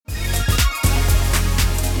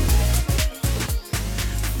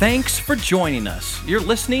Thanks for joining us. You're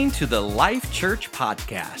listening to the Life Church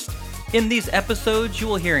Podcast. In these episodes, you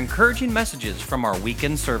will hear encouraging messages from our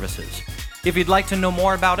weekend services. If you'd like to know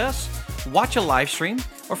more about us, watch a live stream,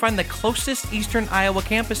 or find the closest Eastern Iowa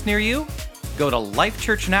campus near you, go to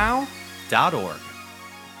lifechurchnow.org.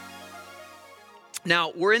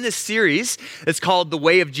 Now, we're in this series that's called The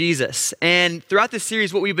Way of Jesus. And throughout this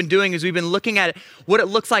series, what we've been doing is we've been looking at what it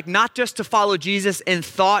looks like not just to follow Jesus in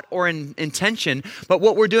thought or in intention, but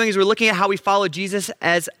what we're doing is we're looking at how we follow Jesus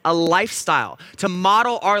as a lifestyle, to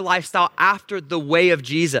model our lifestyle after the way of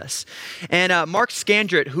Jesus. And Mark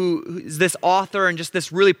Scandrett, who is this author and just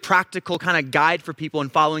this really practical kind of guide for people in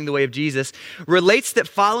following the way of Jesus, relates that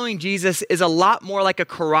following Jesus is a lot more like a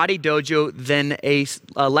karate dojo than a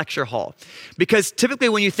lecture hall. Because typically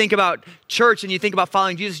when you think about church and you think about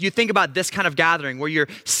following Jesus, you think about this kind of gathering where you're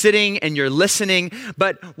sitting and you're listening.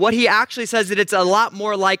 But what he actually says that it's a lot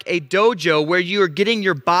more like a dojo where you are getting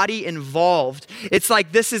your body involved. It's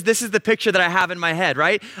like this is the picture that I have in my head,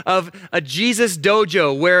 right? Of a Jesus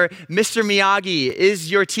dojo where Mr. Miyagi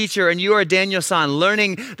is your teacher and you are Daniel-san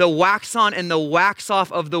learning the wax on and the wax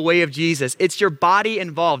off of the way of Jesus. It's your body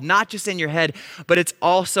involved, not just in your head, but it's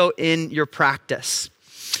also in your practice.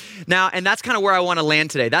 Now, and that's kind of where I want to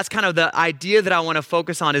land today. That's kind of the idea that I want to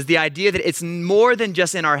focus on, is the idea that it's more than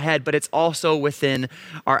just in our head, but it's also within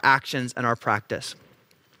our actions and our practice.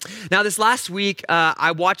 Now, this last week,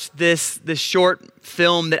 I watched this short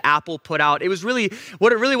film that Apple put out. It was really,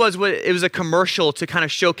 it was a commercial to kind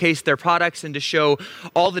of showcase their products and to show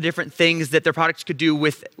all the different things that their products could do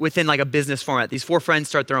within like a business format. These four friends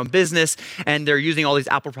start their own business and they're using all these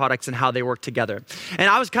Apple products and how they work together. And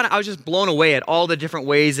I was just blown away at all the different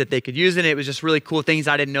ways that they could use it. It was just really cool things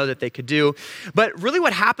I didn't know that they could do. But really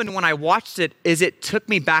what happened when I watched it is it took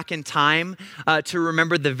me back in time to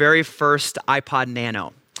remember the very first iPod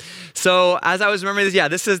Nano. So as I was remembering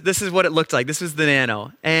this, this is what it looked like. This was the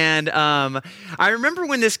Nano. And I remember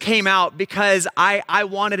when this came out because I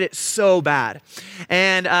wanted it so bad.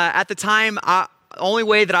 And at the time, only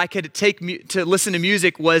way that I could take to listen to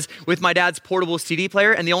music was with my dad's portable CD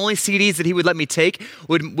player, and the only CDs that he would let me take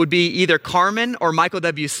would be either Carmen or Michael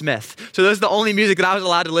W. Smith. So those are the only music that I was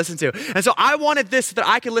allowed to listen to. And so I wanted this so that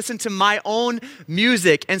I could listen to my own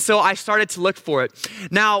music, and so I started to look for it.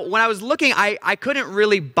 Now, when I was looking, I couldn't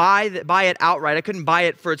really buy it outright. I couldn't buy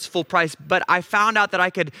it for its full price, but I found out that I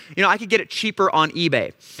could get it cheaper on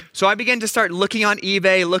eBay. So I began to start looking on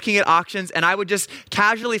eBay, looking at auctions, and I would just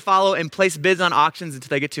casually follow and place bids on auctions until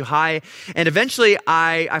they get too high. And eventually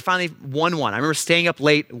I finally won one. I remember staying up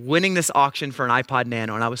late, winning this auction for an iPod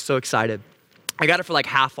Nano, and I was so excited. I got it for like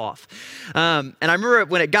half off. And I remember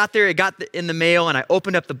when it got there, it got in the mail, and I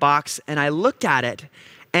opened up the box and I looked at it,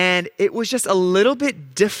 and it was just a little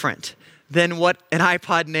bit different than what an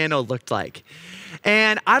iPod Nano looked like.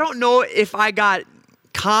 And I don't know if I got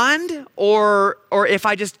conned or if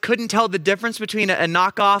I just couldn't tell the difference between a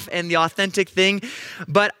knockoff and the authentic thing,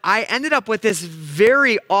 but I ended up with this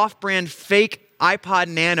very off-brand fake iPod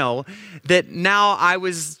Nano that now I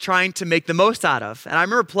was trying to make the most out of. And I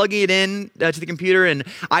remember plugging it in to the computer, and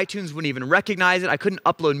iTunes wouldn't even recognize it. I couldn't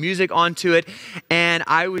upload music onto it, and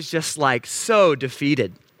I was just like so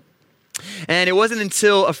defeated. And it wasn't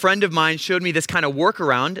until a friend of mine showed me this kind of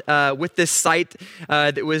workaround with this site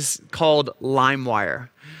that was called LimeWire.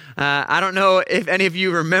 I don't know if any of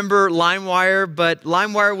you remember LimeWire, but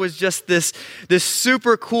LimeWire was just this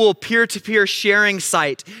super cool peer-to-peer sharing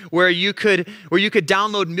site where you could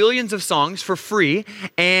download millions of songs for free,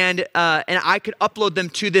 and I could upload them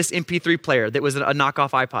to this MP3 player that was a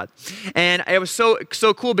knockoff iPod. And it was so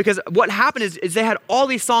cool because what happened is they had all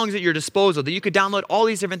these songs at your disposal that you could download all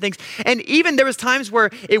these different things. And even there was times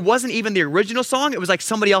where it wasn't even the original song; it was like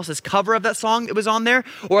somebody else's cover of that song that was on there.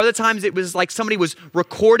 Or other times it was like somebody was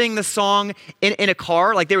recording the song in a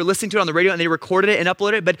car, like they were listening to it on the radio and they recorded it and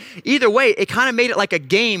uploaded it. But either way, it kind of made it like a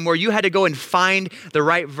game where you had to go and find the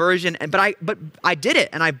right version. But I did it,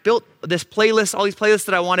 and I built this playlist, all these playlists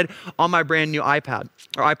that I wanted on my brand new iPod.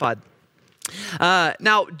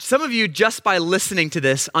 Now, some of you, just by listening to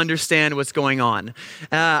this, understand what's going on.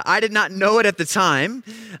 I did not know it at the time,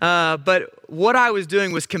 but what I was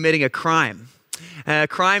doing was committing a crime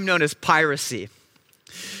known as piracy,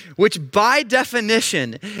 which by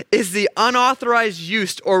definition is the unauthorized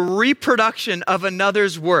use or reproduction of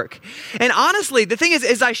another's work. And honestly, the thing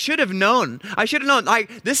is I should have known.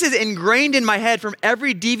 Like, this is ingrained in my head from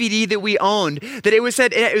every DVD that we owned, that it was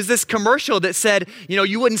this commercial that said,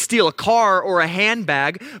 you wouldn't steal a car or a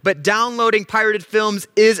handbag, but downloading pirated films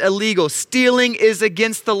is illegal. Stealing is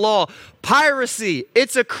against the law. piracy,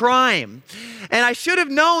 it's a crime. And I should have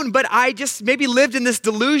known, but I just maybe lived in this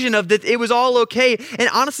delusion of that it was all okay. And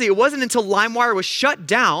honestly, it wasn't until LimeWire was shut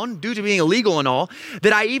down due to being illegal and all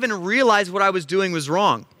that I even realized what I was doing was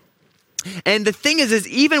wrong. And the thing is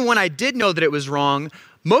even when I did know that it was wrong,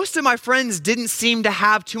 most of my friends didn't seem to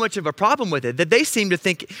have too much of a problem with it, that they seemed to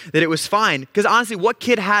think that it was fine. Because honestly, what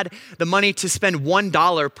kid had the money to spend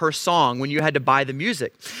 $1 per song when you had to buy the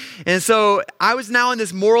music? And so I was now in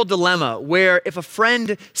this moral dilemma where if a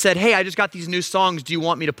friend said, hey, I just got these new songs, do you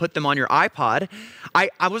want me to put them on your iPod?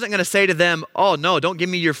 I wasn't going to say to them, oh no, don't give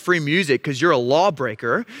me your free music because you're a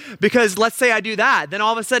lawbreaker. Because let's say I do that, then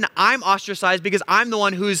all of a sudden I'm ostracized because I'm the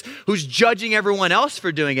one who's judging everyone else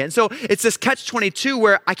for doing it. And so it's this catch-22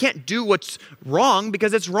 where I can't do what's wrong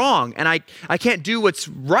because it's wrong. And I can't do what's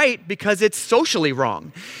right because it's socially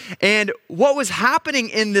wrong. And what was happening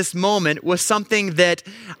in this moment was something that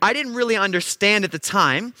I didn't really understand at the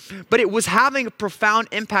time, but it was having a profound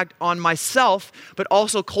impact on myself, but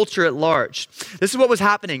also culture at large. This is what was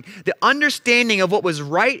happening. The understanding of what was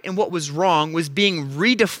right and what was wrong was being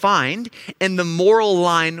redefined, and the moral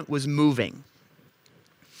line was moving.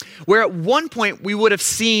 Where at one point we would have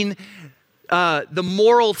seen the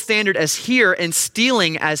moral standard as here and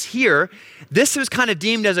stealing as here, this was kind of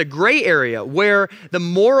deemed as a gray area where the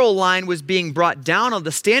moral line was being brought down, or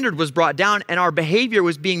the standard was brought down, and our behavior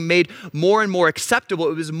was being made more and more acceptable.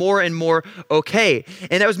 It was more and more okay.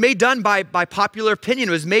 And that was made done by popular opinion.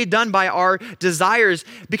 It was made done by our desires,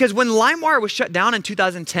 because when LimeWire was shut down in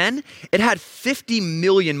 2010, it had 50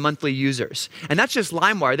 million monthly users. And that's just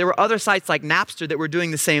LimeWire. There were other sites like Napster that were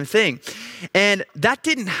doing the same thing. And that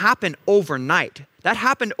didn't happen overnight. That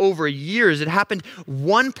happened over years. It happened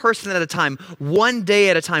one person at a time, one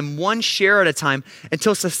day at a time, one share at a time,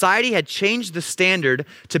 until society had changed the standard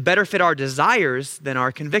to better fit our desires than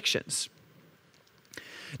our convictions.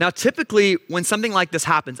 Now, typically, when something like this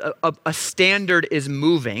happens, a standard is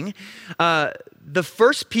moving, the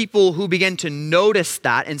first people who begin to notice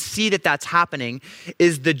that and see that that's happening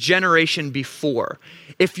is the generation before.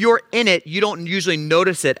 If you're in it, you don't usually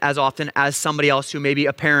notice it as often as somebody else who may be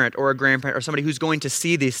a parent or a grandparent or somebody who's going to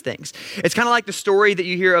see these things. It's kind of like the story that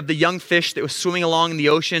you hear of the young fish that was swimming along in the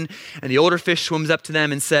ocean, and the older fish swims up to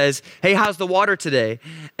them and says, hey, how's the water today?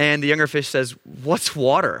 And the younger fish says, what's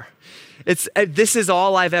water? This is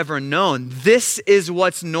all I've ever known. This is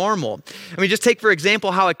what's normal. I mean, just take, for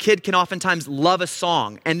example, how a kid can oftentimes love a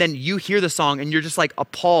song, and then you hear the song and you're just like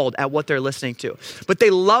appalled at what they're listening to. But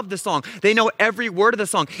they love the song. They know every word of the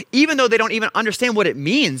song, even though they don't even understand what it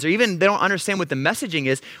means, or even they don't understand what the messaging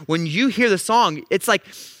is. When you hear the song, it's like,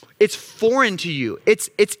 it's foreign to you.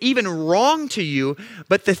 It's even wrong to you.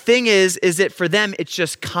 But the thing is that for them, it's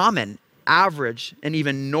just common, average, and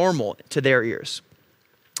even normal to their ears.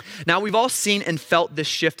 Now, we've all seen and felt this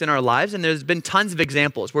shift in our lives, and there's been tons of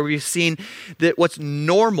examples where we've seen that what's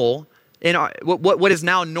normal what is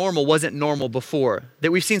now normal wasn't normal before.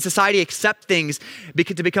 That we've seen society accept things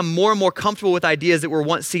to become more and more comfortable with ideas that were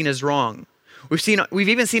once seen as wrong. We've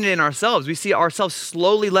even seen it in ourselves. We see ourselves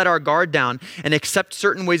slowly let our guard down and accept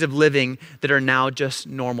certain ways of living that are now just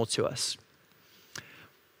normal to us.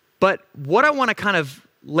 But what I want to kind of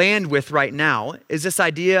land with right now is this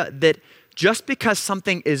idea that just because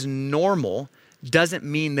something is normal doesn't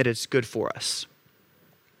mean that it's good for us.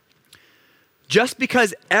 Just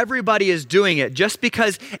because everybody is doing it, just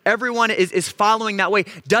because everyone is following that way,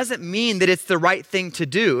 doesn't mean that it's the right thing to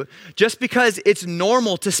do. Just because it's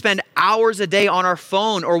normal to spend hours a day on our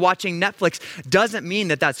phone or watching Netflix doesn't mean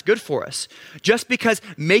that that's good for us. Just because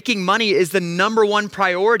making money is the number one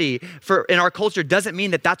priority in our culture doesn't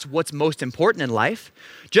mean that that's what's most important in life.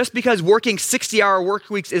 Just because working 60-hour work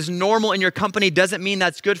weeks is normal in your company doesn't mean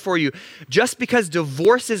that's good for you. Just because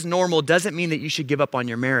divorce is normal doesn't mean that you should give up on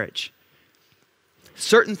your marriage.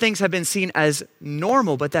 Certain things have been seen as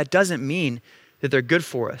normal, but that doesn't mean that they're good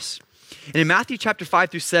for us. And in Matthew chapter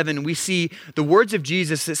 5-7, we see the words of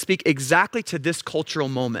Jesus that speak exactly to this cultural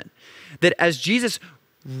moment. That as Jesus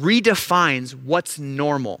redefines what's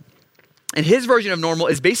normal, and his version of normal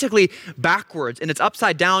is basically backwards, and it's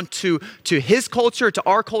upside down to his culture, to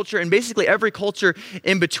our culture, and basically every culture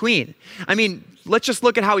in between. I mean, let's just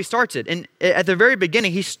look at how he starts it. And at the very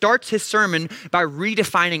beginning, he starts his sermon by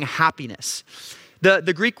redefining happiness.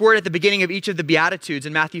 The Greek word at the beginning of each of the Beatitudes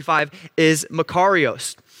in Matthew 5 is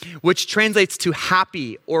makarios, which translates to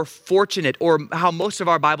happy or fortunate, or how most of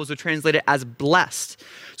our Bibles would translate it as blessed.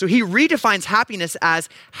 So he redefines happiness as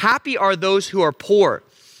happy are those who are poor.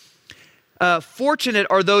 Fortunate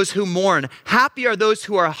are those who mourn. Happy are those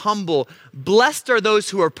who are humble. Blessed are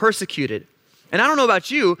those who are persecuted. And I don't know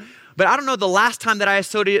about you, but I don't know the last time that I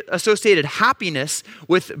associated happiness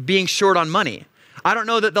with being short on money. I don't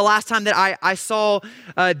know that the last time that I saw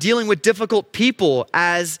dealing with difficult people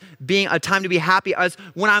as being a time to be happy, as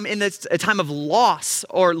when I'm in a time of loss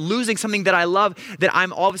or losing something that I love, that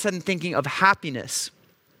I'm all of a sudden thinking of happiness.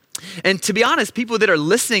 And to be honest, people that are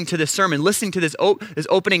listening to this sermon, listening to this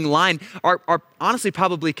opening line are honestly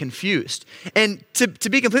probably confused. And to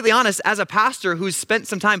be completely honest, as a pastor who's spent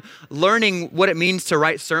some time learning what it means to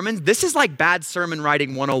write sermons, this is like bad sermon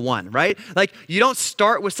writing 101, right? Like you don't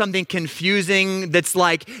start with something confusing that's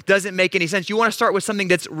like doesn't make any sense. You want to start with something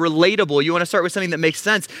that's relatable. You want to start with something that makes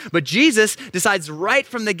sense. But Jesus decides right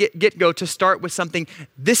from the get-go to start with something,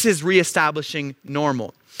 this is reestablishing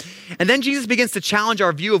normal. And then Jesus begins to challenge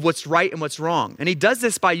our view of what's right and what's wrong. And he does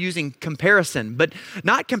this by using comparison, but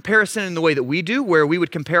not comparison in the way that we do, where we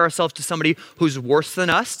would compare ourselves to somebody who's worse than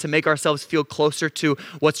us to make ourselves feel closer to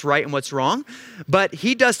what's right and what's wrong. But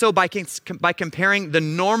he does so by comparing the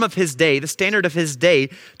norm of his day, the standard of his day,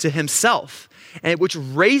 to himself. And which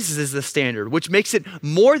raises the standard, which makes it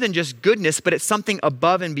more than just goodness, but it's something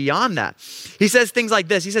above and beyond that. He says things like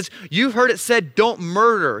this. He says, you've heard it said, don't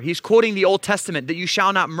murder. He's quoting the Old Testament, that you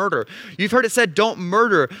shall not murder. You've heard it said, don't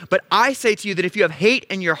murder. But I say to you that if you have hate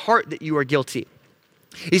in your heart, that you are guilty.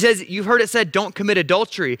 He says, you've heard it said, don't commit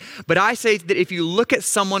adultery. But I say that if you look at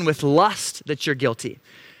someone with lust, that you're guilty.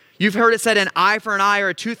 You've heard it said, an eye for an eye or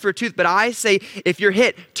a tooth for a tooth. But I say, if you're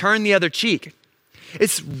hit, turn the other cheek.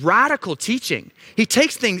 It's radical teaching. He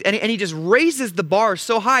takes things and he just raises the bar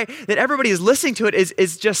so high that everybody is listening to it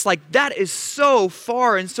is just like, that is so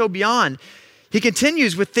far and so beyond. He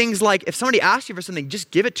continues with things like, if somebody asks you for something, just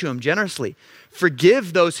give it to them generously.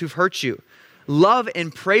 Forgive those who've hurt you. Love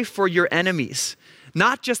and pray for your enemies.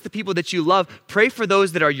 Not just the people that you love, pray for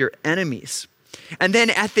those that are your enemies. And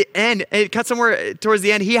then at the end, it cuts somewhere towards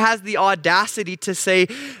the end, he has the audacity to say,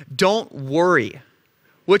 don't worry.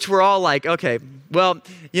 Which we're all like, okay, well,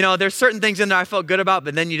 there's certain things in there I felt good about,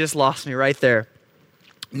 but then you just lost me right there.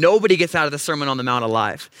 Nobody gets out of the Sermon on the Mount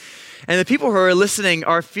alive. And the people who are listening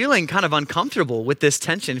are feeling kind of uncomfortable with this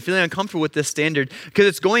tension, feeling uncomfortable with this standard because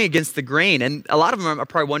it's going against the grain. And a lot of them are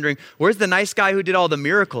probably wondering, where's the nice guy who did all the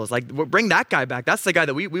miracles? Like, bring that guy back. That's the guy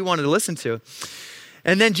that we wanted to listen to.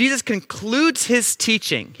 And then Jesus concludes his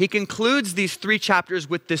teaching. He concludes these 3 chapters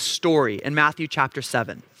with this story in Matthew chapter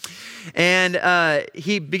 7. And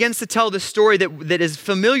he begins to tell this story that is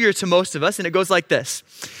familiar to most of us, and it goes like this.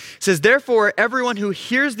 It says, therefore, everyone who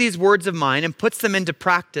hears these words of mine and puts them into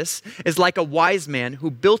practice is like a wise man who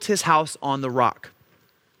built his house on the rock.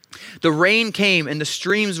 The rain came and the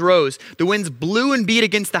streams rose. The winds blew and beat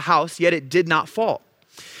against the house, yet it did not fall,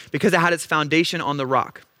 because it had its foundation on the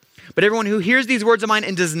rock. But everyone who hears these words of mine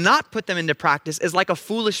and does not put them into practice is like a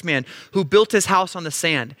foolish man who built his house on the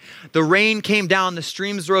sand. The rain came down, the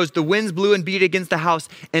streams rose, the winds blew and beat against the house,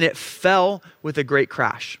 and it fell with a great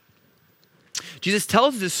crash. Jesus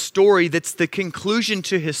tells this story that's the conclusion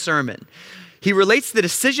to his sermon. He relates the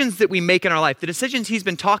decisions that we make in our life, the decisions he's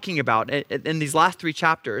been talking about in these last 3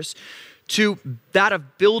 chapters, to that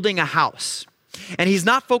of building a house. And he's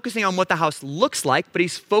not focusing on what the house looks like, but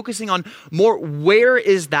he's focusing on more, where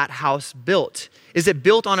is that house built? Is it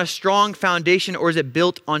built on a strong foundation, or is it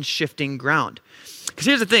built on shifting ground? Because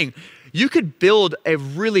here's the thing, you could build a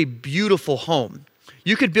really beautiful home.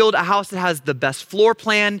 You could build a house that has the best floor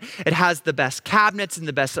plan, it has the best cabinets and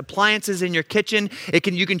the best appliances in your kitchen.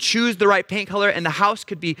 You can choose the right paint color, and the house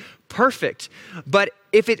could be perfect. But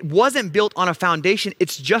if it wasn't built on a foundation,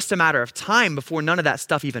 it's just a matter of time before none of that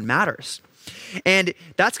stuff even matters. And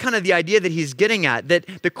that's kind of the idea that he's getting at, that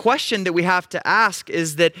the question that we have to ask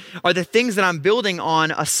is that, are the things that I'm building on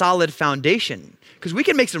a solid foundation? Because we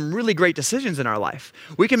can make some really great decisions in our life.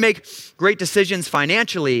 We can make great decisions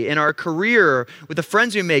financially, in our career, with the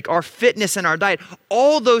friends we make, our fitness and our diet.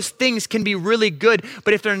 All those things can be really good,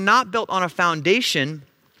 but if they're not built on a foundation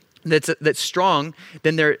that's strong,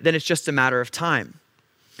 then it's just a matter of time.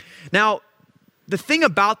 Now, the thing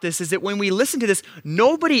about this is that when we listen to this,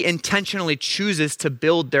 nobody intentionally chooses to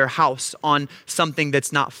build their house on something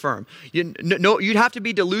that's not firm. You'd have to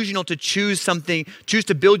be delusional to choose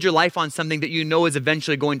to build your life on something that you know is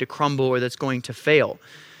eventually going to crumble or that's going to fail.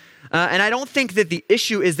 And I don't think that the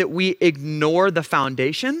issue is that we ignore the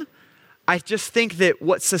foundation. I just think that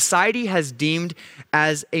what society has deemed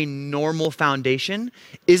as a normal foundation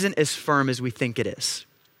isn't as firm as we think it is.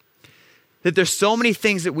 That there's so many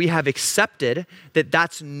things that we have accepted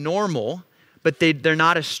that's normal, but they're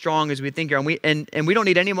not as strong as we think. And we don't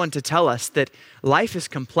need anyone to tell us that life is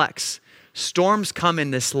complex. Storms come in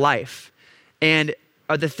this life, and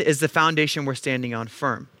is the foundation we're standing on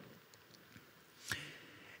firm?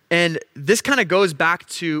 And this kind of goes back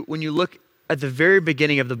to when you look at the very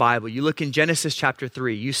beginning of the Bible. You look in Genesis chapter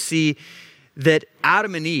 3, you see that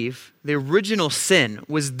Adam and Eve, the original sin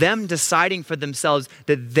was them deciding for themselves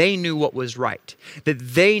that they knew what was right, that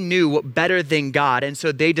they knew what better than God, and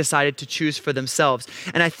so they decided to choose for themselves.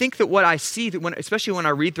 And I think that what I see, especially when I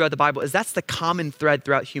read throughout the Bible, is that's the common thread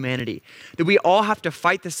throughout humanity, that we all have to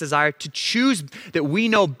fight this desire to choose that we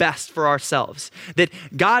know best for ourselves, that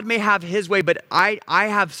God may have his way, but I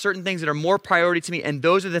have certain things that are more priority to me, and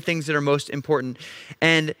those are the things that are most important.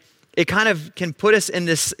 And it kind of can put us in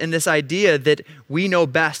this idea that we know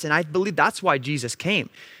best. And I believe that's why Jesus came.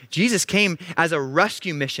 Jesus came as a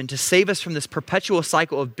rescue mission to save us from this perpetual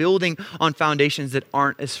cycle of building on foundations that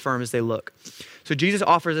aren't as firm as they look. So Jesus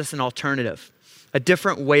offers us an alternative, a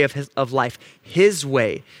different way of life, his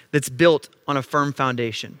way that's built on a firm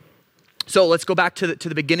foundation. So let's go back to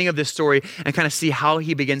the beginning of this story and kind of see how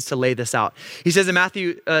he begins to lay this out. He says in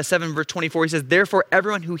Matthew 7, verse 24, he says, "Therefore,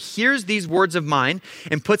 everyone who hears these words of mine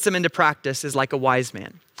and puts them into practice is like a wise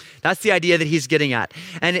man." That's the idea that he's getting at.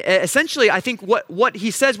 And essentially, I think what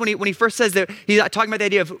he says when he first says that, he's talking about the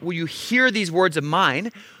idea of, will you hear these words of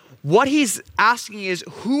mine? What he's asking is,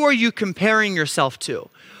 who are you comparing yourself to?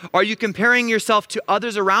 Are you comparing yourself to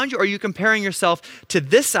others around you? Or are you comparing yourself to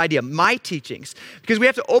this idea, my teachings? Because we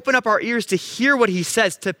have to open up our ears to hear what he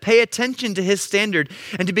says, to pay attention to his standard,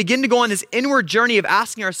 and to begin to go on this inward journey of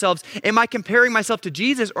asking ourselves, am I comparing myself to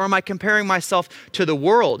Jesus, or am I comparing myself to the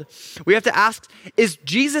world? We have to ask, is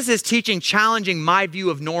Jesus' teaching challenging my view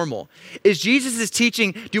of normal? Is Jesus'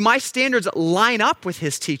 teaching, do my standards line up with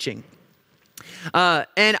his teaching?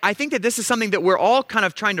 And I think that this is something that we're all kind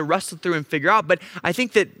of trying to wrestle through and figure out. But I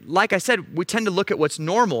think that, like I said, we tend to look at what's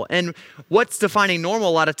normal. And what's defining normal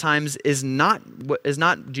a lot of times is not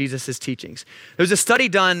Jesus' teachings. There was a study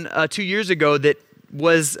done 2 years ago that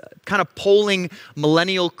was kind of polling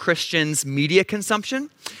millennial Christians' media consumption.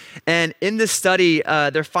 And in this study,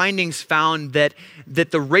 their findings found that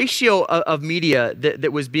the ratio of media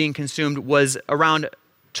that was being consumed was around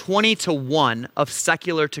 20-1 of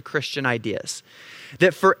secular to Christian ideas.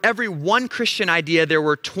 That for every one Christian idea, there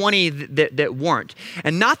were 20 that weren't.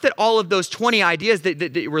 And not that all of those 20 ideas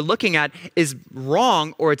that we're looking at is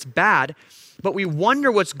wrong or it's bad, but we wonder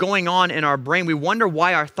what's going on in our brain. We wonder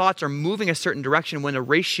why our thoughts are moving a certain direction when the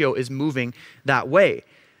ratio is moving that way.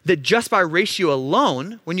 That just by ratio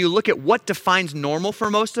alone, when you look at what defines normal for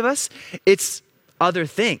most of us, it's other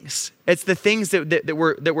things. It's the things that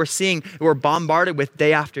we're seeing, that we're bombarded with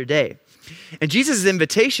day after day. And Jesus'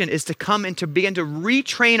 invitation is to come and to begin to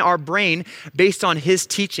retrain our brain based on his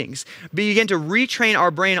teachings. Begin to retrain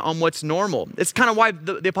our brain on what's normal. It's kind of why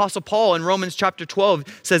the Apostle Paul in Romans chapter 12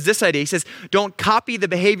 says this idea. He says, don't copy the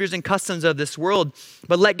behaviors and customs of this world,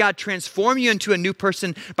 but let God transform you into a new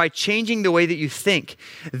person by changing the way that you think.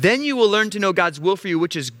 Then you will learn to know God's will for you,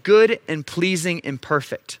 which is good and pleasing and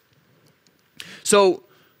perfect. So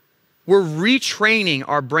we're retraining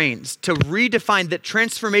our brains to redefine that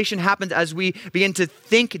transformation happens as we begin to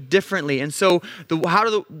think differently. And so one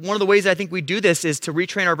of the ways I think we do this is to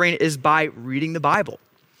retrain our brain is by reading the Bible.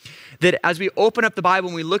 That as we open up the Bible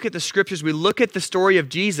and we look at the scriptures, we look at the story of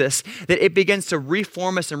Jesus, that it begins to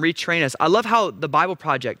reform us and retrain us. I love how the Bible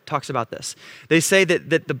Project talks about this. They say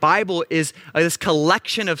that the Bible is this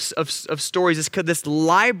collection of stories, this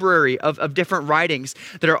library of different writings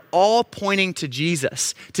that are all pointing to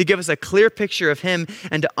Jesus, to give us a clear picture of him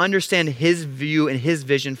and to understand his view and his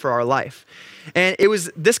vision for our life. And it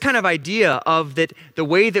was this kind of idea of that the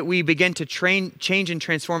way that we begin to change and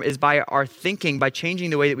transform is by our thinking, by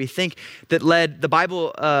changing the way that we think, that led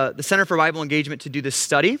the Center for Bible Engagement to do this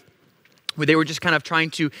study, where they were just kind of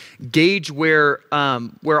trying to gauge where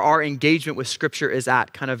our engagement with Scripture is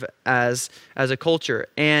at, kind of as a culture.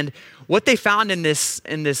 And what they found in this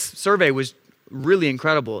survey was really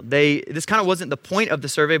incredible. This kind of wasn't the point of the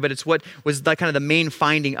survey, but it's what was kind of the main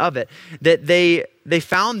finding of it. That they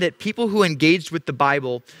found that people who engaged with the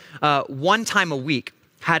Bible one time a week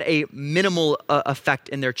had a minimal effect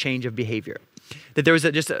in their change of behavior. That there was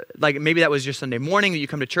maybe that was just Sunday morning that you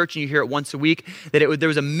come to church and you hear it once a week, that there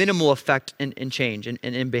was a minimal effect in change and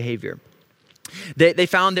in behavior. They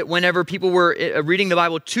found that whenever people were reading the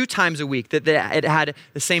Bible 2 times a week, that it had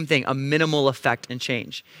the same thing, a minimal effect and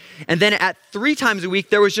change. And then at 3 times a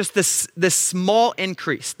week, there was just this small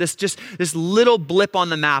increase, this little blip on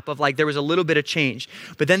the map of there was a little bit of change.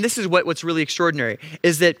 But then this is what's really extraordinary,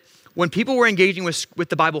 is that when people were engaging with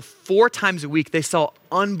the Bible 4 times a week, they saw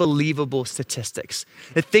unbelievable statistics,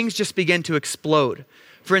 that things just began to explode.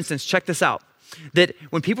 For instance, check this out. That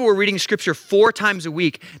when people were reading scripture 4 times a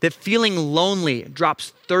week, that feeling lonely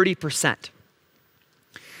drops 30%.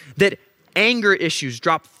 That anger issues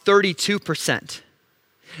drop 32%.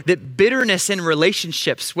 That bitterness in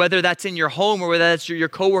relationships, whether that's in your home or whether that's your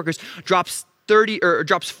coworkers, drops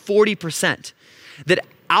 40%. That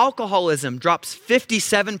alcoholism drops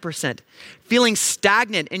 57%. Feeling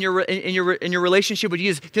stagnant in your relationship with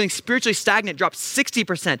Jesus, feeling spiritually stagnant drops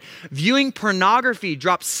 60%. Viewing pornography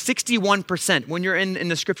drops 61% when you're in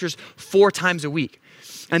the scriptures 4 times a week.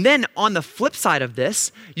 And then on the flip side of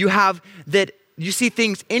this, you have that you see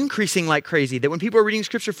things increasing like crazy, that when people are reading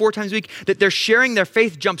scripture 4 times a week, that they're sharing their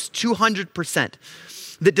faith jumps 200%.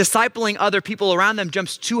 That discipling other people around them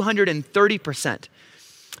jumps 230%.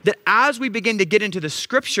 That as we begin to get into the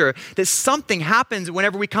scripture, that something happens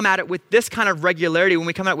whenever we come at it with this kind of regularity, when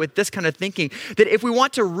we come at it with this kind of thinking, that if we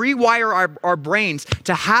want to rewire our brains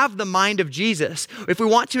to have the mind of Jesus, if we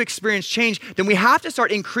want to experience change, then we have to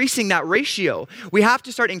start increasing that ratio. We have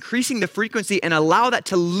to start increasing the frequency and allow that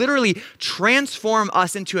to literally transform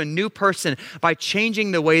us into a new person by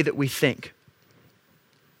changing the way that we think.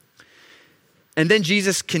 And then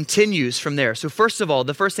Jesus continues from there. So first of all,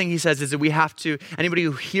 the first thing he says is that we have to, anybody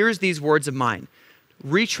who hears these words of mine,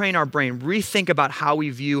 retrain our brain, rethink about how we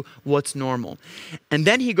view what's normal. And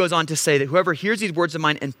then he goes on to say that whoever hears these words of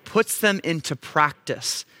mine and puts them into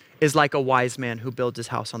practice is like a wise man who builds his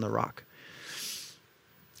house on the rock.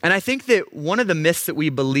 And I think that one of the myths that we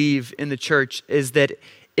believe in the church is that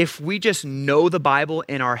if we just know the Bible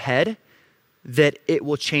in our head, that it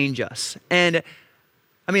will change us. And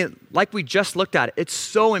I mean, like we just looked at, it's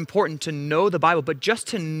so important to know the Bible, but just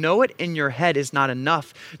to know it in your head is not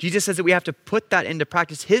enough. Jesus says that we have to put that into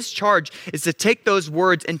practice. His charge is to take those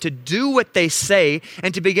words and to do what they say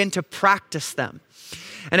and to begin to practice them.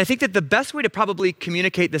 And I think that the best way to probably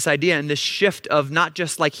communicate this idea and this shift of not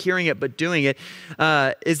just like hearing it, but doing it,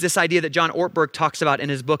 is this idea that John Ortberg talks about in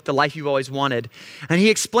his book, The Life You've Always Wanted. And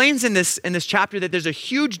he explains in this chapter that there's a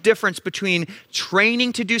huge difference between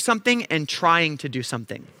training to do something and trying to do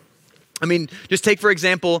something. I mean, just take, for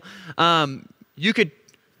example, you could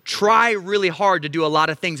try really hard to do a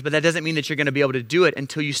lot of things, but that doesn't mean that you're going to be able to do it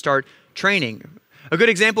until you start training. A good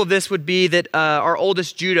example of this would be that our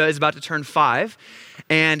oldest, Judah, is about to turn 5.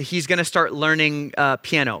 And he's going to start learning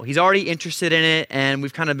piano. He's already interested in it, and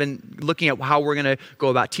we've kind of been looking at how we're going to go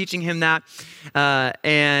about teaching him that.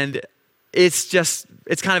 And it's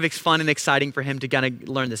kind of fun and exciting for him to kind of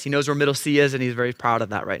learn this. He knows where middle C is, and he's very proud of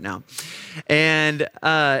that right now. And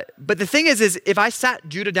but the thing is if I sat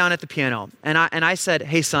Judah down at the piano and I said,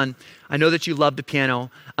 "Hey, son, I know that you love the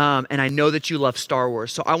piano, and I know that you love Star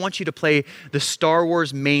Wars, so I want you to play the Star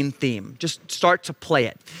Wars main theme. Just start to play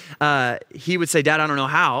it." He would say, "Dad, I don't know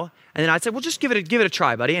how." And then I'd say, "Well, just give it a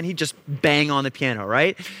try, buddy." And he'd just bang on the piano,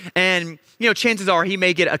 right? And chances are he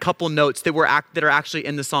may get a couple notes that are actually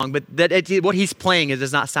in the song, but what he's playing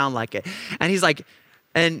does not sound like it. And he's like,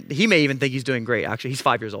 and he may even think he's doing great. Actually, he's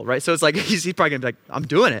 5 years old, right? So it's like he's probably gonna be like, "I'm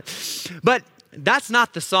doing it," but that's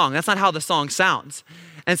not the song. That's not how the song sounds.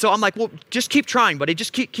 And so I'm like, "Well, just keep trying, buddy.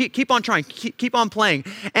 Just keep on trying. Keep on playing."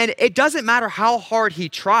 And it doesn't matter how hard he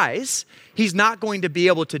tries, he's not going to be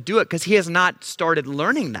able to do it because he has not started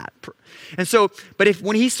learning that. And so, but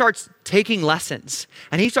when he starts taking lessons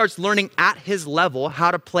and he starts learning at his level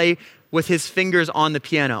how to play with his fingers on the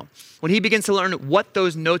piano, when he begins to learn what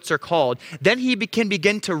those notes are called, then he can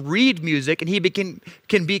begin to read music and he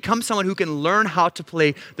can become someone who can learn how to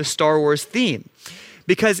play the Star Wars theme.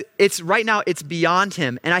 Because right now it's beyond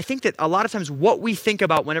him. And I think that a lot of times what we think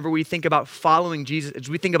about whenever we think about following Jesus is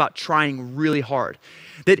we think about trying really hard.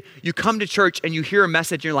 That you come to church and you hear a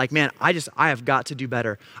message and you're like, "Man, I have got to do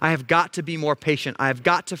better. I have got to be more patient. I have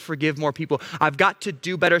got to forgive more people. I've got to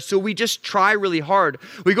do better." So we just try really hard.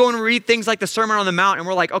 We go and read things like the Sermon on the Mount and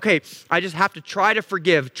we're like, "Okay, I just have to try to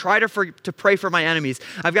forgive, try to pray for my enemies.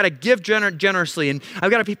 I've got to give generously, and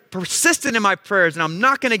I've got to be persistent in my prayers, and I'm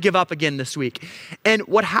not going to give up again this week." And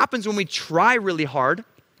what happens when we try really hard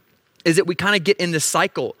is that we kind of get in this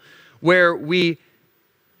cycle where we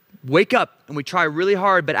wake up and we try really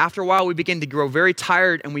hard, but after a while we begin to grow very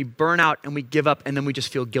tired and we burn out and we give up and then we just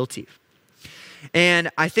feel guilty.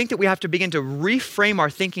 And I think that we have to begin to reframe our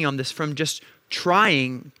thinking on this from just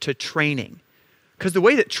trying to training. Because the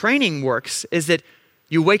way that training works is that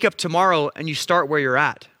you wake up tomorrow and you start where you're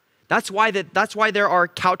at. That's why there are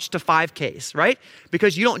couch to 5Ks, right?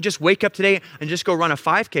 Because you don't just wake up today and just go run a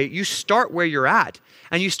 5K. You start where you're at.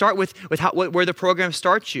 And you start with where the program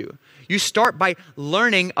starts you. You start by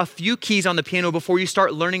learning a few keys on the piano before you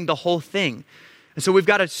start learning the whole thing. And so we've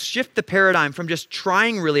got to shift the paradigm from just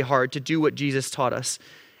trying really hard to do what Jesus taught us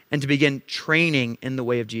and to begin training in the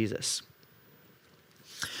way of Jesus.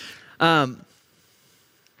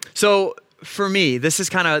 So for me, this is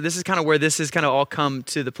kind of where this has kind of all come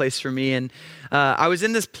to the place for me. And I was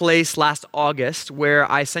in this place last August where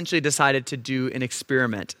I essentially decided to do an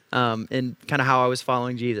experiment in kind of how I was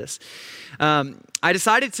following Jesus. I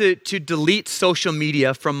decided to delete social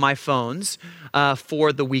media from my phones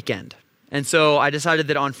for the weekend. And so I decided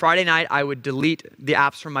that on Friday night, I would delete the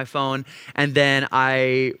apps from my phone, and then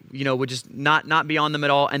I, would just not be on them at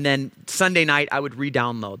all. And then Sunday night, I would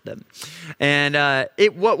re-download them. And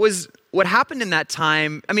what happened in that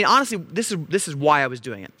time, I mean, honestly, this is why I was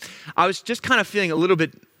doing it. I was just kind of feeling a little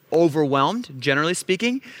bit overwhelmed, generally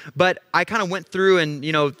speaking, but I kind of went through and,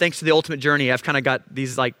 thanks to the Ultimate Journey, I've kind of got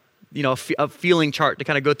these a feeling chart to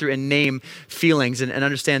kind of go through and name feelings and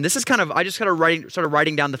understand. This is I just started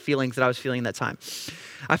writing down the feelings that I was feeling at that time.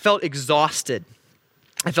 I felt exhausted.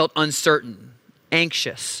 I felt uncertain,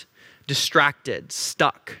 anxious, distracted,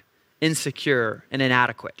 stuck, insecure, and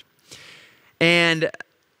inadequate. And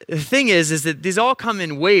the thing is that these all come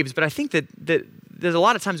in waves, but I think that there's a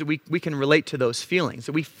lot of times that we can relate to those feelings,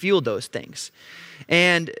 that we feel those things.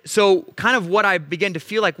 And so kind of what I began to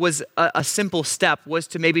feel like was a simple step was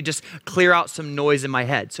to maybe just clear out some noise in my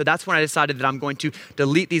head. So that's when I decided that I'm going to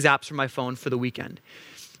delete these apps from my phone for the weekend.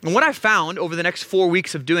 And what I found over the next 4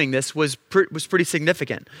 weeks of doing this was pretty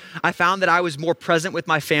significant. I found that I was more present with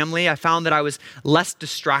my family. I found that I was less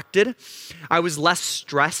distracted. I was less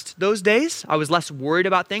stressed those days. I was less worried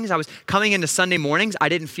about things. I was coming into Sunday mornings. I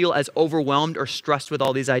didn't feel as overwhelmed or stressed with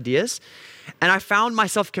all these ideas. And I found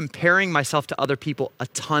myself comparing myself to other people a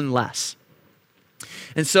ton less.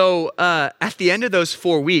 And so at the end of those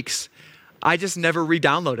 4 weeks, I just never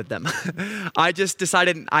re-downloaded them. I just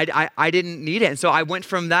decided I didn't need it. And so I went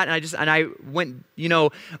from that and I went,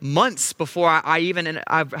 months before I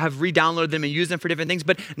have re-downloaded them and used them for different things.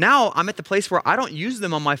 But now I'm at the place where I don't use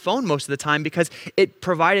them on my phone most of the time because it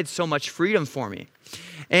provided so much freedom for me.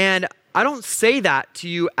 And I don't say that to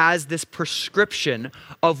you as this prescription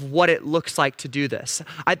of what it looks like to do this.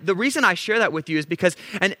 The reason I share that with you is because,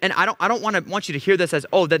 and I don't want you to hear this as,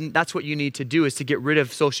 then that's what you need to do is to get rid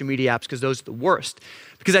of social media apps because those are the worst.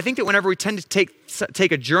 Because I think that whenever we tend to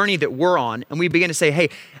take a journey that we're on and we begin to say, hey,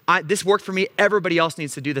 this worked for me, everybody else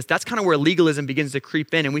needs to do this. That's kind of where legalism begins to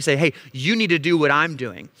creep in and we say, hey, you need to do what I'm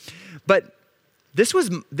doing. But this was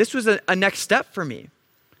a next step for me.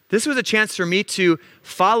 This was a chance for me to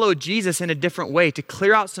follow Jesus in a different way, to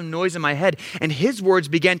clear out some noise in my head. And his words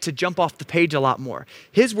began to jump off the page a lot more.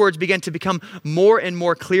 His words began to become more and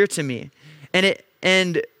more clear to me.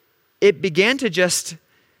 And it began to just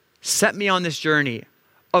set me on this journey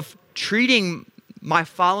of treating my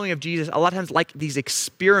following of Jesus a lot of times like these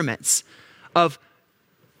experiments of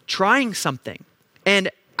trying something and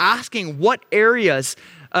asking what areas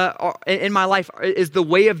in my life is the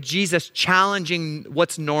way of Jesus challenging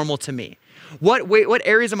what's normal to me? What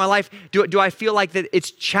areas of my life do I feel like that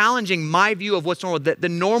it's challenging my view of what's normal, the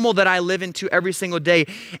normal that I live into every single day?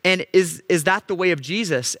 And is that the way of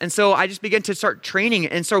Jesus? And so I just began to start training.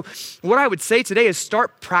 And so what I would say today is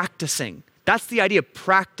start practicing. That's the idea,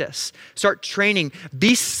 practice. Start training,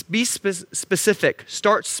 be specific,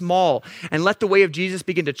 start small, and let the way of Jesus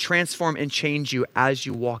begin to transform and change you as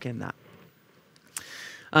you walk in that.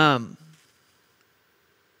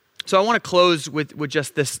 So I want to close with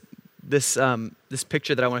just this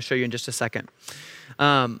picture that I want to show you in just a second.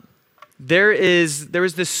 There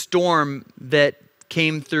was this storm that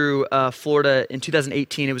came through Florida in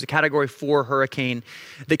 2018. It was a Category 4 hurricane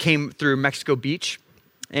that came through Mexico Beach,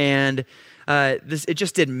 and it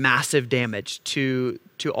just did massive damage to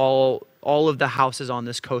all of the houses on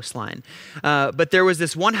this coastline. But there was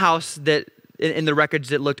this one house that in the records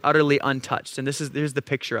that looked utterly untouched, and here's the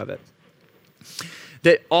picture of it.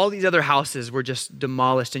 That all these other houses were just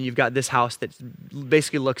demolished, and you've got this house that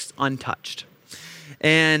basically looks untouched.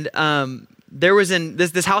 And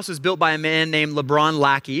this house was built by a man named LeBron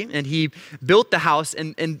Lackey, and he built the house.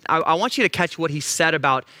 And I want you to catch what he said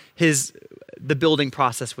about the building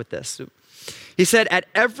process with this. He said, at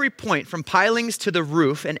every point from pilings to the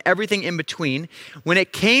roof and everything in between, when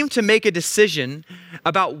it came to make a decision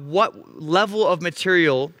about what level of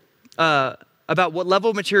material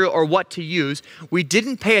or what to use, we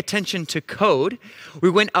didn't pay attention to code. We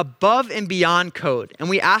went above and beyond code, and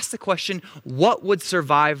we asked the question, what would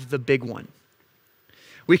survive the big one?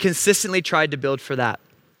 We consistently tried to build for that.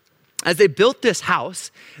 As they built this house,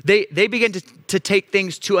 they began to take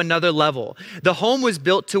things to another level. The home was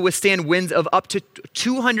built to withstand winds of up to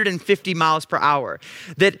 250 miles per hour.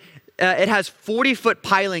 That it has 40-foot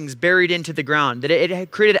pilings buried into the ground. That it had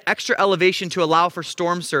created extra elevation to allow for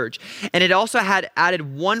storm surge. And it also had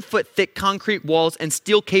added 1-foot thick concrete walls and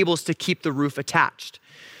steel cables to keep the roof attached.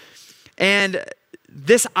 And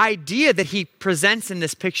this idea that he presents in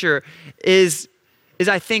this picture is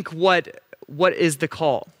I think what is the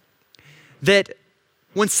call. That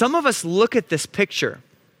when some of us look at this picture,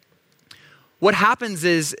 what happens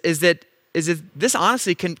is that this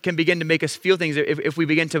honestly can begin to make us feel things if we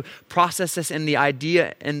begin to process this in the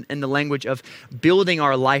idea and the language of building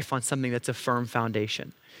our life on something that's a firm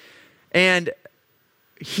foundation. And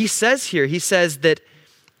he says that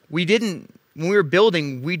when we were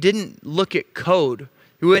building, we didn't look at code.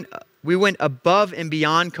 We went above and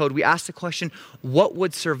beyond code. We asked the question, what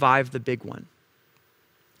would survive the big one?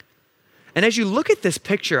 And as you look at this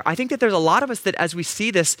picture, I think that there's a lot of us that as we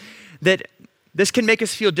see this, that this can make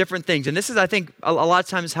us feel different things. And this is, I think, a lot of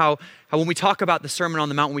times how when we talk about the Sermon on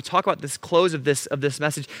the Mount, when we talk about this close of this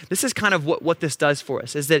message, this is kind of what this does for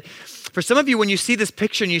us, is that for some of you, when you see this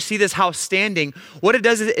picture and you see this house standing, what it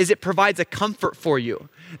does is it provides a comfort for you.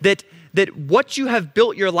 That what you have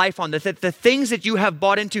built your life on, that the things that you have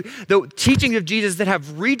bought into, the teachings of Jesus that have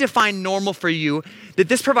redefined normal for you, that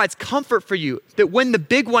this provides comfort for you. That when the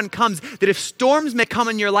big one comes, that if storms may come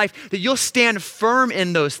in your life, that you'll stand firm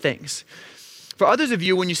in those things. For others of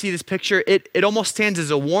you, when you see this picture, it almost stands as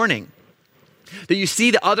a warning. That you see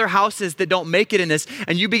the other houses that don't make it in this,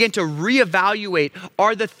 and you begin to reevaluate,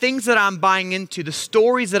 are the things that I'm buying into, the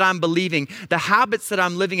stories that I'm believing, the habits that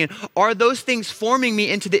I'm living in, are those things forming me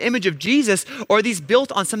into the image of Jesus, or are these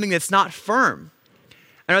built on something that's not firm?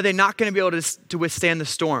 And are they not going to be able to withstand the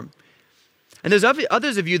storm? And there's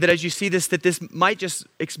others of you that as you see this, that this might just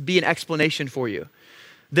be an explanation for you.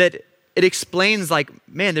 That it explains like,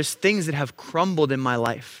 man, there's things that have crumbled in my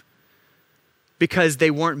life because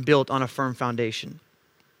they weren't built on a firm foundation.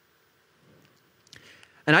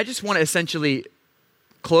 And I just want to essentially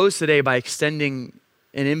close today by extending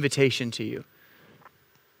an invitation to you.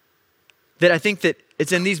 That I think that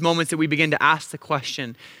it's in these moments that we begin to ask the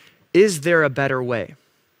question, is there a better way?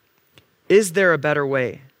 Is there a better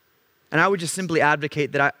way? And I would just simply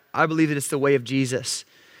advocate that I believe that it's the way of Jesus.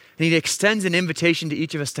 And he extends an invitation to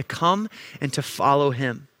each of us to come and to follow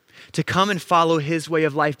him, to come and follow his way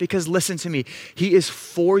of life. Because listen to me, he is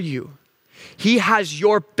for you. He has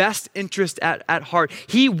your best interest at heart.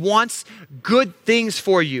 He wants good things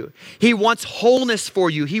for you. He wants wholeness for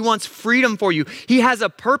you. He wants freedom for you. He has a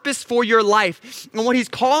purpose for your life. And what he's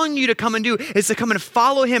calling you to come and do is to come and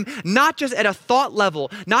follow him, not just at a thought level,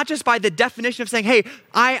 not just by the definition of saying, hey,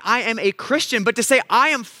 I am a Christian, but to say, I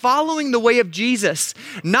am following the way of Jesus,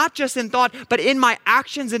 not just in thought, but in my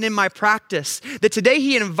actions and in my practice. That today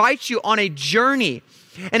he invites you on a journey,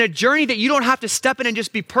 and a journey that you don't have to step in and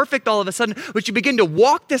just be perfect all of a sudden, but you begin to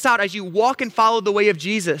walk this out as you walk and follow the way of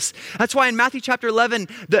Jesus. That's why in Matthew chapter 11,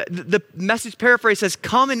 the Message paraphrase says,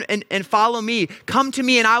 come and follow me. Come to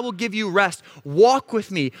me and I will give you rest. Walk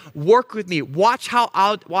with me, work with me, watch how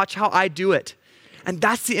I do it. And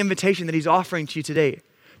that's the invitation that he's offering to you today,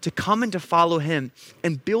 to come and to follow him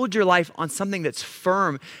and build your life on something that's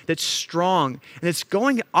firm, that's strong, and it's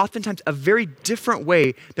going oftentimes a very different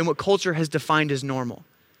way than what culture has defined as normal.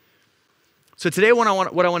 So today what I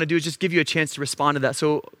want to do is just give you a chance to respond to that.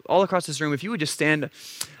 So all across this room, if you would just stand,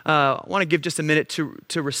 I want to give just a minute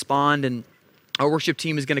to respond, and our worship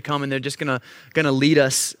team is going to come and they're just going to lead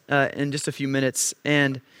us in just a few minutes.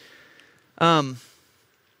 And I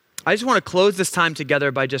just want to close this time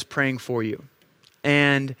together by just praying for you.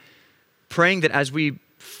 And praying that as we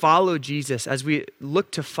follow Jesus, as we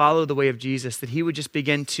look to follow the way of Jesus, that he would just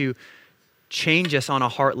begin to change us on a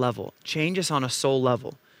heart level, change us on a soul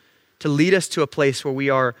level, to lead us to a place where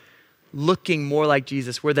we are looking more like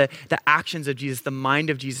Jesus, where the actions of Jesus, the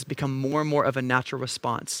mind of Jesus become more and more of a natural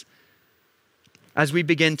response. As we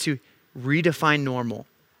begin to redefine normal,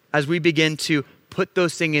 as we begin to put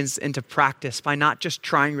those things into practice by not just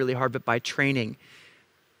trying really hard, but by training,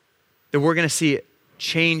 that we're going to see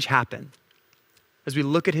change happen as we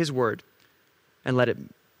look at his word and let it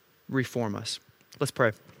reform us. Let's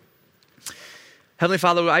pray. Heavenly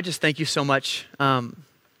Father, I just thank you so much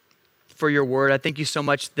for your word. I thank you so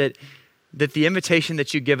much that the invitation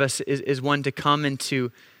that you give us is one to come and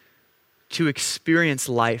to experience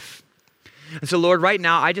life. And so, Lord, right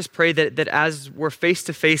now, I just pray that as we're face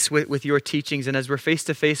to face with your teachings and as we're face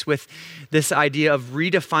to face with this idea of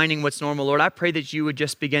redefining what's normal, Lord, I pray that you would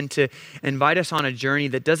just begin to invite us on a journey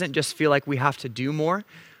that doesn't just feel like we have to do more,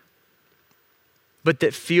 but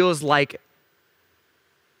that feels like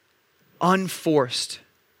unforced.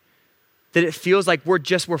 That it feels like we're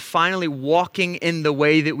finally walking in the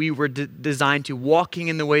way that we were designed to, walking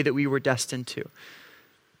in the way that we were destined to.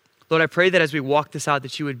 Lord, I pray that as we walk this out,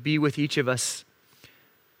 that you would be with each of us,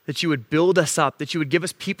 that you would build us up, that you would give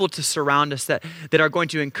us people to surround us that are going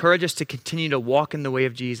to encourage us to continue to walk in the way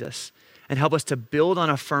of Jesus and help us to build on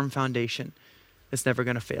a firm foundation that's never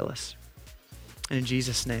going to fail us. And in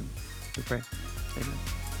Jesus' name, we pray.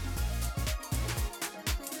 Amen.